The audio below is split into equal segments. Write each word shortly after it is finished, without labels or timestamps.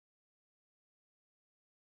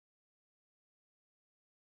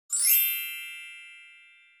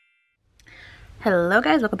Hello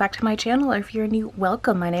guys, welcome back to my channel, or if you're new,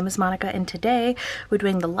 welcome. My name is Monica and today we're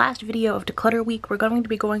doing the last video of Declutter Week. We're going to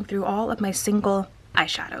be going through all of my single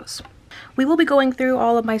eyeshadows. We will be going through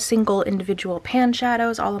all of my single individual pan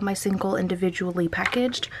shadows, all of my single individually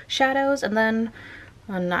packaged shadows, and then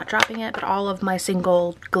I'm not dropping it, but all of my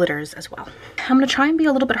single glitters as well. I'm going to try and be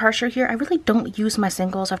a little bit harsher here. I really don't use my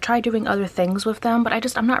singles. I've tried doing other things with them, but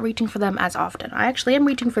I'm not reaching for them as often. I actually am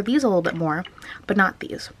reaching for these a little bit more, but not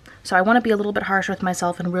these. So I want to be a little bit harsh with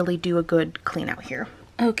myself and really do a good clean out here.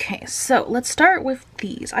 Okay, so let's start with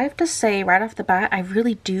these. I have to say right off the bat, I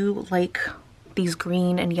really do like these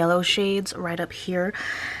green and yellow shades right up here.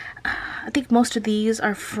 I think most of these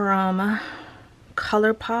are from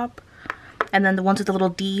ColourPop, and then the ones with the little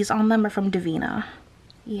D's on them are from Divina.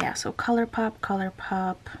 Yeah, so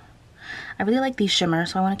ColourPop. I really like these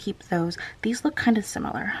shimmers, so I want to keep those. These look kind of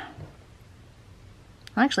similar.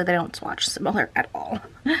 Actually, they don't swatch similar at all.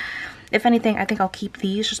 If anything, I think I'll keep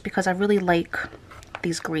these just because I really like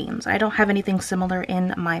these greens. I don't have anything similar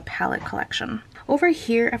in my palette collection. Over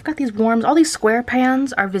here, I've got these warms. All these square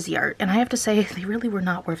pans are Viseart, and I have to say they really were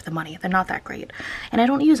not worth the money. They're not that great, and I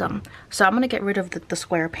don't use them. So I'm going to get rid of the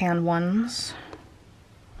square pan ones,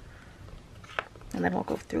 and then we'll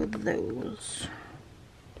go through those.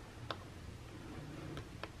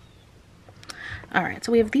 Alright,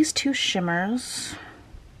 so we have these two shimmers.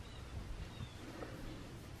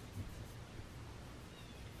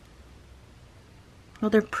 Well,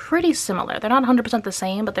 they're pretty similar. They're not 100% the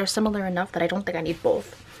same, but they're similar enough that I don't think I need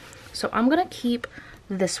both. So I'm going to keep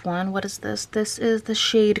this one. What is this? This is the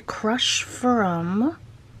shade Crush from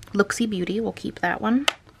Looksy Beauty. We'll keep that one.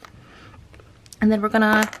 And then we're going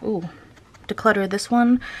to declutter this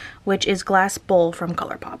one, which is Glass Bowl from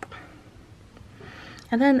ColourPop.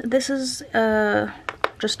 And then this is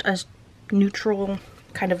just a neutral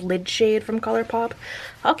kind of lid shade from ColourPop.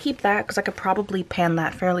 I'll keep that because I could probably pan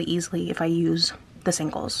that fairly easily if I use the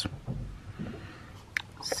singles.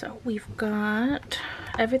 So we've got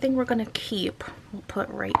everything we're gonna keep. We'll put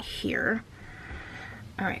right here.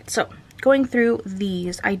 All right, so going through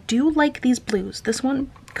these, I do like these blues. This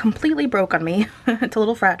one completely broke on me. It's a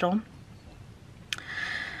little fragile.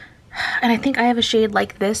 And I think I have a shade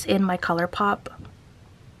like this in my ColourPop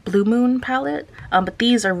Blue Moon palette, but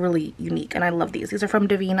these are really unique and I love these. These are from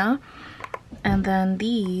Divina. And then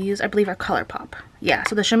these, I believe, are ColourPop. Yeah,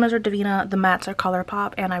 so the shimmers are Divina, the mattes are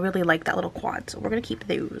ColourPop, and I really like that little quad, so we're going to keep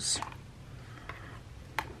those.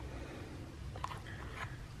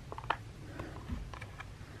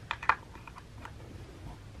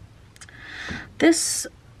 This,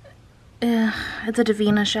 it's a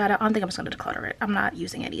Divina shadow. I don't think I'm just going to declutter it. I'm not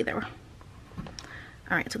using it either.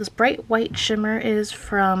 Alright, so this bright white shimmer is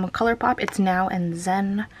from ColourPop. It's Now and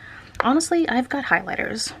Zen. Honestly, I've got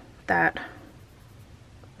highlighters that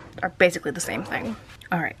are basically the same thing.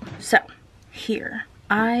 Alright, so here.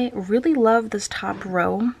 I really love this top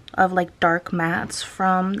row of like dark mattes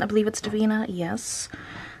from, I believe it's Divina, yes.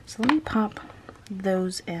 So let me pop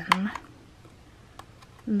those in.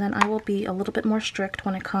 And then I will be a little bit more strict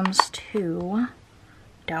when it comes to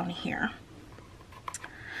down here.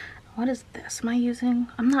 What is this? Am I using?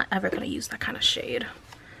 I'm not ever going to use that kind of shade.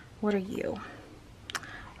 What are you?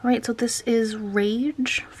 Alright, so this is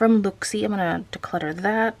Rage from Looksy. I'm going to declutter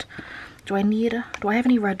that. Do I have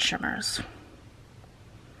any red shimmers?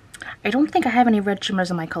 I don't think I have any red shimmers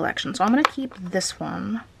in my collection, so I'm going to keep this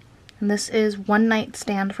one. And this is One Night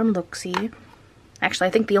Stand from Looksy. Actually,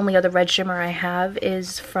 I think the only other red shimmer I have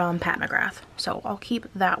is from Pat McGrath, so I'll keep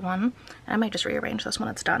that one. I might just rearrange this when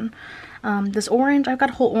it's done. This orange, I've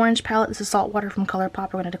got a whole orange palette. This is Saltwater from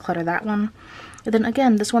ColourPop. We're going to declutter that one. And then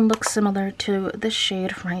again, this one looks similar to this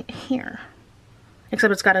shade right here,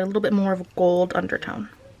 except it's got a little bit more of a gold undertone.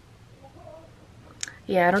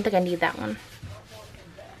 Yeah, I don't think I need that one.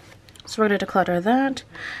 So we're going to declutter that.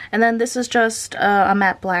 And then this is just a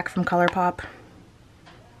matte black from ColourPop.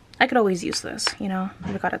 I could always use this, you know,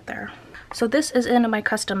 we got it there. So this is in my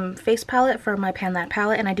custom face palette for my Pan That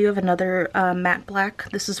palette, and I do have another matte black.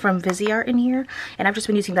 This is from Viseart in here, and I've just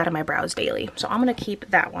been using that in my brows daily. So I'm going to keep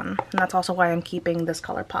that one, and that's also why I'm keeping this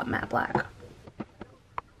ColourPop matte black.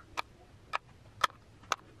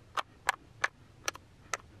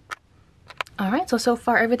 Alright, so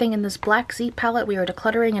far everything in this Black Z palette we are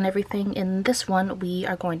decluttering, and everything in this one we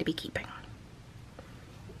are going to be keeping.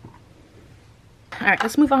 Alright,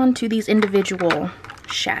 let's move on to these individual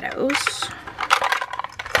shadows.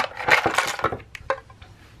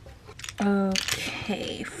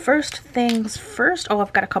 Okay, first things first. Oh,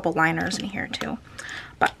 I've got a couple liners in here too.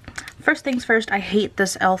 But first things first, I hate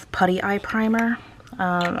this e.l.f. Putty Eye Primer.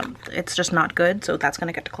 It's just not good, so that's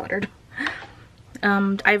going to get decluttered.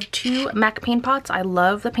 I have two MAC paint pots. I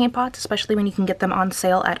love the paint pots, especially when you can get them on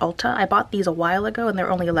sale at Ulta. I bought these a while ago and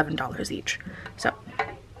they're only $11 each. So,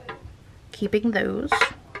 keeping those.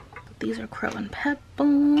 These are Crow and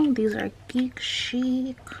Pebble. These are Geek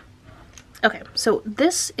Chic. Okay, so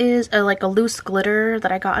this is like a loose glitter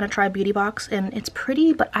that I got in a Try Beauty box, and it's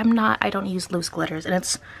pretty, but I don't use loose glitters, and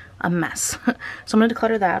it's a mess. So I'm gonna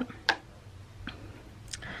declutter that.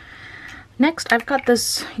 Next, I've got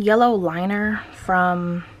this yellow liner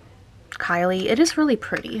from Kylie. It is really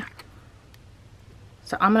pretty.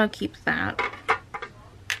 So I'm gonna keep that.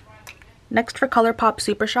 Next, for ColourPop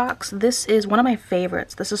Super Shocks, this is one of my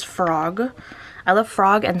favorites. This is Frog. I love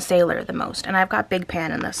Frog and Sailor the most, and I've got Big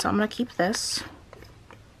Pan in this, so I'm gonna keep this.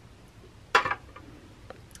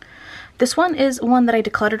 This one is one that I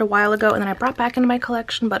decluttered a while ago and then I brought back into my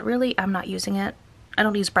collection, but really I'm not using it. I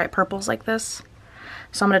don't use bright purples like this,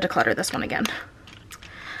 so I'm gonna declutter this one again.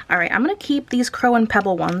 Alright, I'm gonna keep these Crow and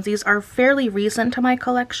Pebble ones. These are fairly recent to my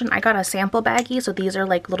collection. I got a sample baggie, so these are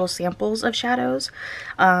like little samples of shadows.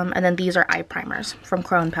 And then these are eye primers from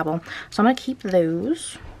Crow and Pebble. So I'm gonna keep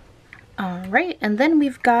those. Alright, and then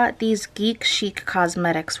we've got these Geek Chic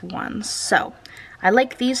Cosmetics ones. So, I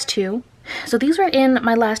like these two. So these were in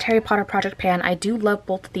my last Harry Potter project pan. I do love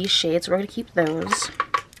both of these shades, so we're gonna keep those.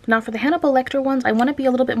 Now for the Hannibal Lecter ones, I want to be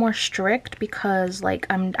a little bit more strict because like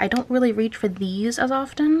I don't really reach for these as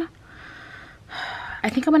often. I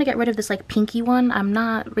think I'm gonna get rid of this like pinky one. I'm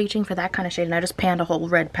not reaching for that kind of shade, and I just panned a whole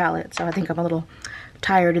red palette, so I think I'm a little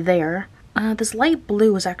tired there. This light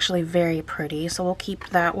blue is actually very pretty, so we'll keep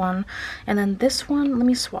that one. And then this one, let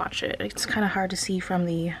me swatch it. It's kind of hard to see from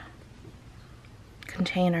the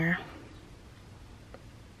container.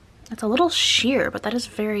 It's a little sheer, but that is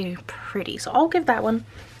very pretty. So I'll give that one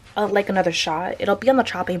like another shot. It'll be on the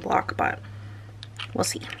chopping block, but we'll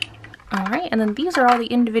see. All right, and then these are all the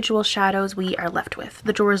individual shadows we are left with.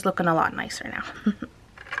 The drawer is looking a lot nicer now.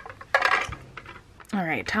 All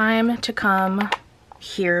right, time to come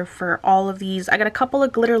here for all of these. I got a couple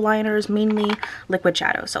of glitter liners, mainly liquid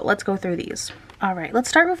shadow, so let's go through these. All right, let's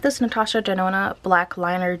start with this Natasha Denona black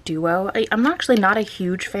liner duo. I'm actually not a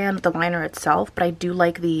huge fan of the liner itself, but I do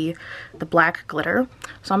like the black glitter,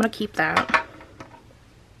 so I'm gonna keep that.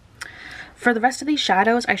 For the rest of these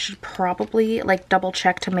shadows, I should probably like double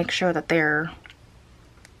check to make sure that they're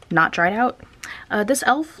not dried out. This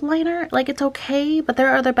e.l.f. liner, like it's okay, but there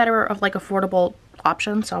are other better of like affordable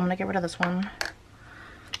options, so I'm gonna get rid of this one.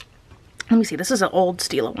 Let me see, this is an old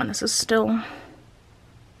Stila one. This is still,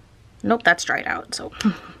 nope, that's dried out, so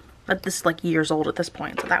this is like years old at this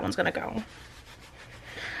point, so that one's gonna go.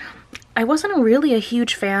 I wasn't really a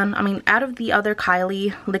huge fan. I mean, out of the other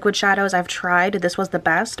Kylie liquid shadows I've tried, this was the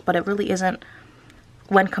best, but it really isn't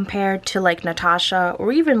when compared to like Natasha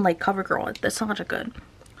or even like CoverGirl. It's not good.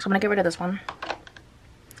 So I'm gonna get rid of this one.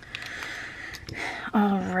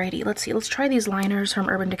 Alrighty, let's see. Let's try these liners from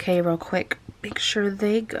Urban Decay real quick. Make sure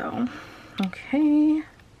they go. Okay.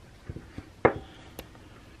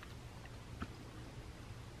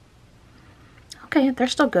 Okay, they're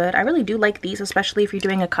still good. I really do like these, especially if you're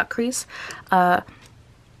doing a cut crease. Not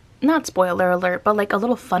spoiler alert, but like a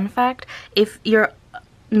little fun fact. If you're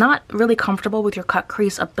not really comfortable with your cut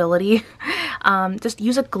crease ability, just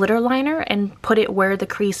use a glitter liner and put it where the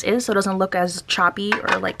crease is so it doesn't look as choppy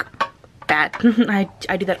or like bad.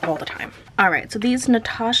 I do that all the time. Alright, so these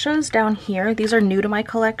Natashas down here, these are new to my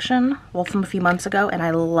collection, well, from a few months ago, and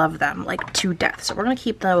I love them like to death. So we're gonna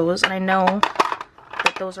keep those, and I know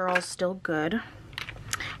that those are all still good.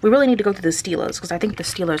 We really need to go through the Stilas because I think the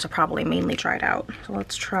Stilas are probably mainly dried out. So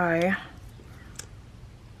let's try.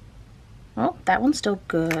 Oh, that one's still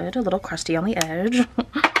good. A little crusty on the edge.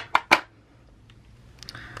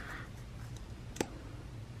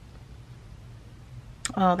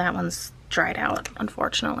 Oh, that one's dried out,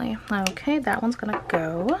 unfortunately. Okay, that one's gonna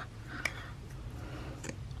go.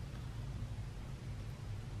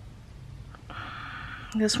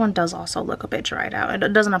 This one does also look a bit dried out.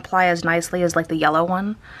 It doesn't apply as nicely as like the yellow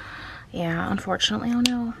one. Yeah, unfortunately. Oh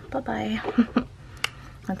no. Bye-bye.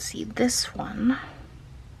 Let's see, this one.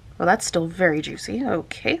 Well, that's still very juicy.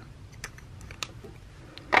 Okay.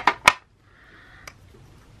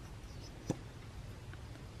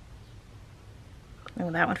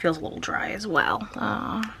 Oh, that one feels a little dry as well.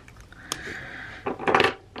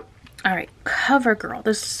 Alright, CoverGirl.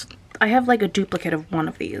 This, I have like a duplicate of one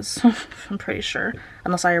of these, I'm pretty sure,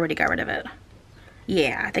 unless I already got rid of it.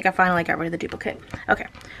 Yeah, I think I finally got rid of the duplicate. Okay,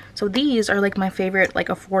 so these are like my favorite like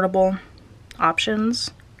affordable options,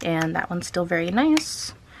 and that one's still very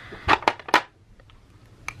nice.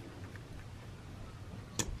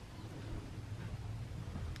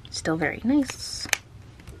 Still very nice.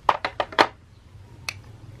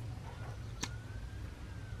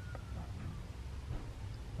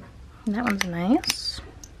 That one's nice.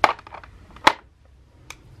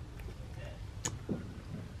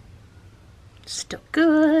 Still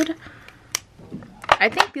good. I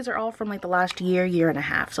think these are all from like the last year and a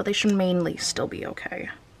half, so they should mainly still be okay.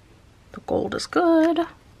 The gold is good.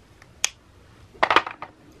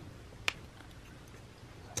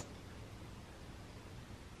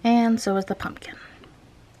 And so is the pumpkin.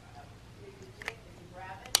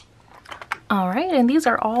 Alright, and these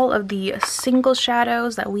are all of the single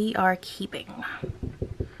shadows that we are keeping.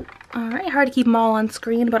 Alright, hard to keep them all on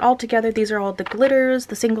screen, but all together these are all the glitters,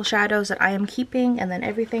 the single shadows that I am keeping, and then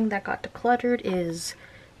everything that got decluttered is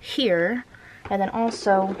here. And then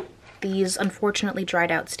also these unfortunately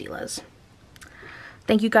dried out Steelas.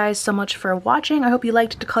 Thank you guys so much for watching. I hope you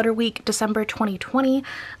liked Declutter Week December 2020.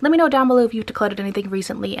 Let me know down below if you've decluttered anything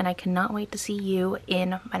recently, and I cannot wait to see you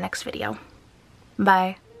in my next video.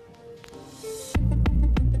 Bye.